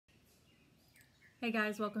Hey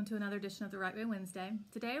guys, welcome to another edition of the Right Way Wednesday.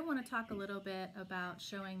 Today I want to talk a little bit about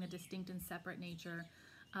showing the distinct and separate nature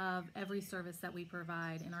of every service that we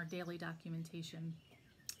provide in our daily documentation.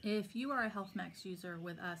 If you are a HealthMax user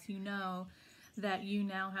with us, you know that you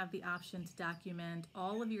now have the option to document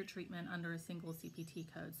all of your treatment under a single CPT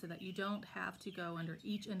code so that you don't have to go under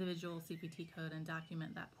each individual CPT code and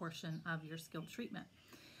document that portion of your skilled treatment.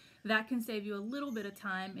 That can save you a little bit of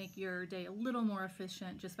time, make your day a little more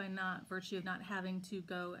efficient just by virtue of not having to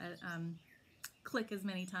go click as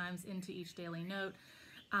many times into each daily note.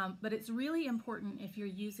 But it's really important if you're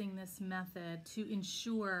using this method to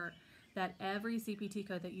ensure that every CPT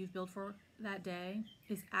code that you've billed for that day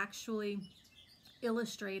is actually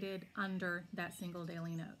illustrated under that single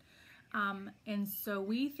daily note. And so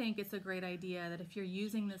we think it's a great idea that if you're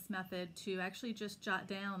using this method to actually just jot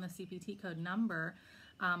down the CPT code number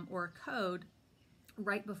or code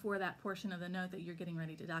right before that portion of the note that you're getting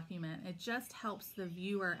ready to document. It just helps the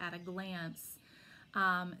viewer at a glance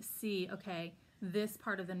see, okay, this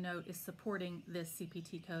part of the note is supporting this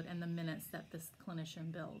CPT code and the minutes that this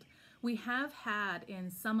clinician billed. We have had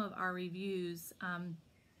in some of our reviews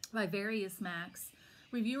by various MACs,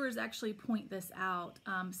 reviewers actually point this out.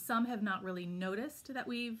 Some have not really noticed that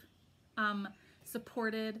we've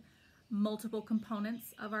supported multiple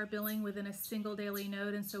components of our billing within a single daily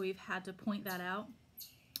note, and so we've had to point that out.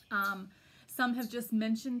 Some have just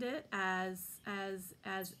mentioned it as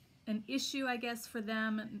an issue, I guess, for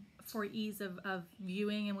them for ease of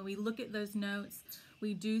viewing, and when we look at those notes,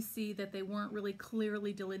 we do see that they weren't really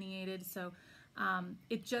clearly delineated, so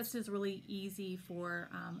it just is really easy for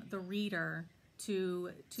the reader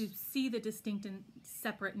to see the distinct and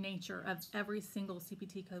separate nature of every single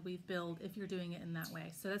CPT code we've billed if you're doing it in that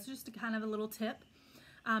way. So that's just kind of a little tip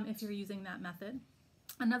if you're using that method.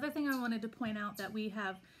 Another thing I wanted to point out that we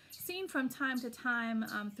have seen from time to time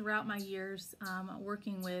throughout my years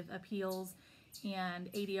working with appeals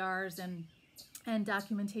and ADRs and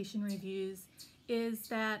documentation reviews is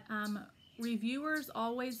that reviewers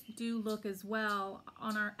always do look as well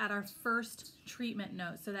at our first treatment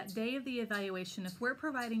note. So that day of the evaluation, if we're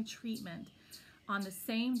providing treatment on the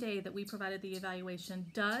same day that we provided the evaluation,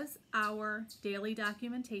 does our daily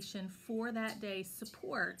documentation for that day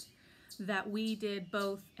support that we did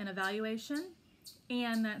both an evaluation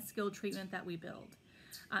and that skilled treatment that we billed?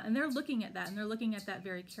 And they're looking at that, and they're looking at that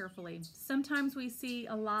very carefully. Sometimes we see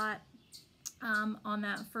a lot on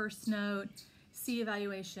that first note, see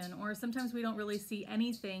evaluation, or sometimes we don't really see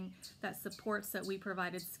anything that supports that we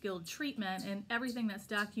provided skilled treatment, and everything that's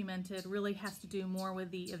documented really has to do more with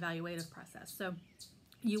the evaluative process. So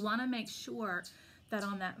you want to make sure that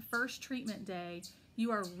on that first treatment day you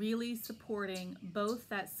are really supporting both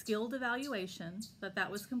that skilled evaluation that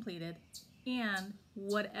was completed and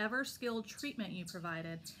whatever skilled treatment you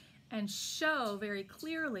provided, and show very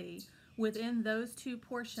clearly within those two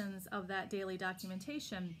portions of that daily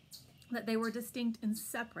documentation that they were distinct and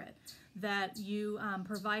separate, that you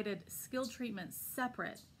provided skilled treatment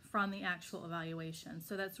separate from the actual evaluation.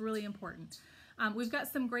 So that's really important. We've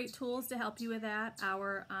got some great tools to help you with that.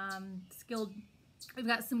 We've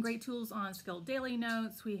got some great tools on skilled daily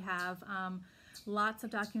notes. We have lots of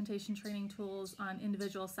documentation training tools on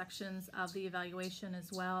individual sections of the evaluation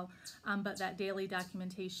as well. But that daily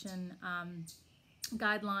documentation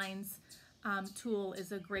guidelines tool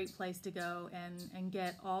is a great place to go and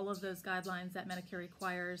get all of those guidelines that Medicare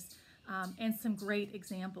requires and some great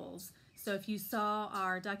examples. So if you saw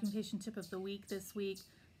our documentation tip of the week this week,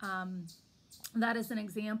 that is an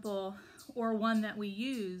example or one that we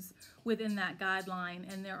use within that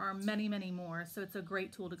guideline, and there are many, many more, so it's a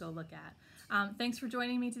great tool to go look at. Thanks for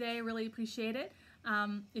joining me today. I really appreciate it.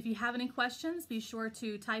 If you have any questions, be sure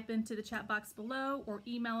to type into the chat box below or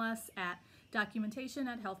email us at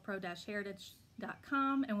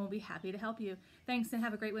documentation@healthpro-heritage.com, and we'll be happy to help you. Thanks, and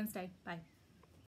have a great Wednesday. Bye.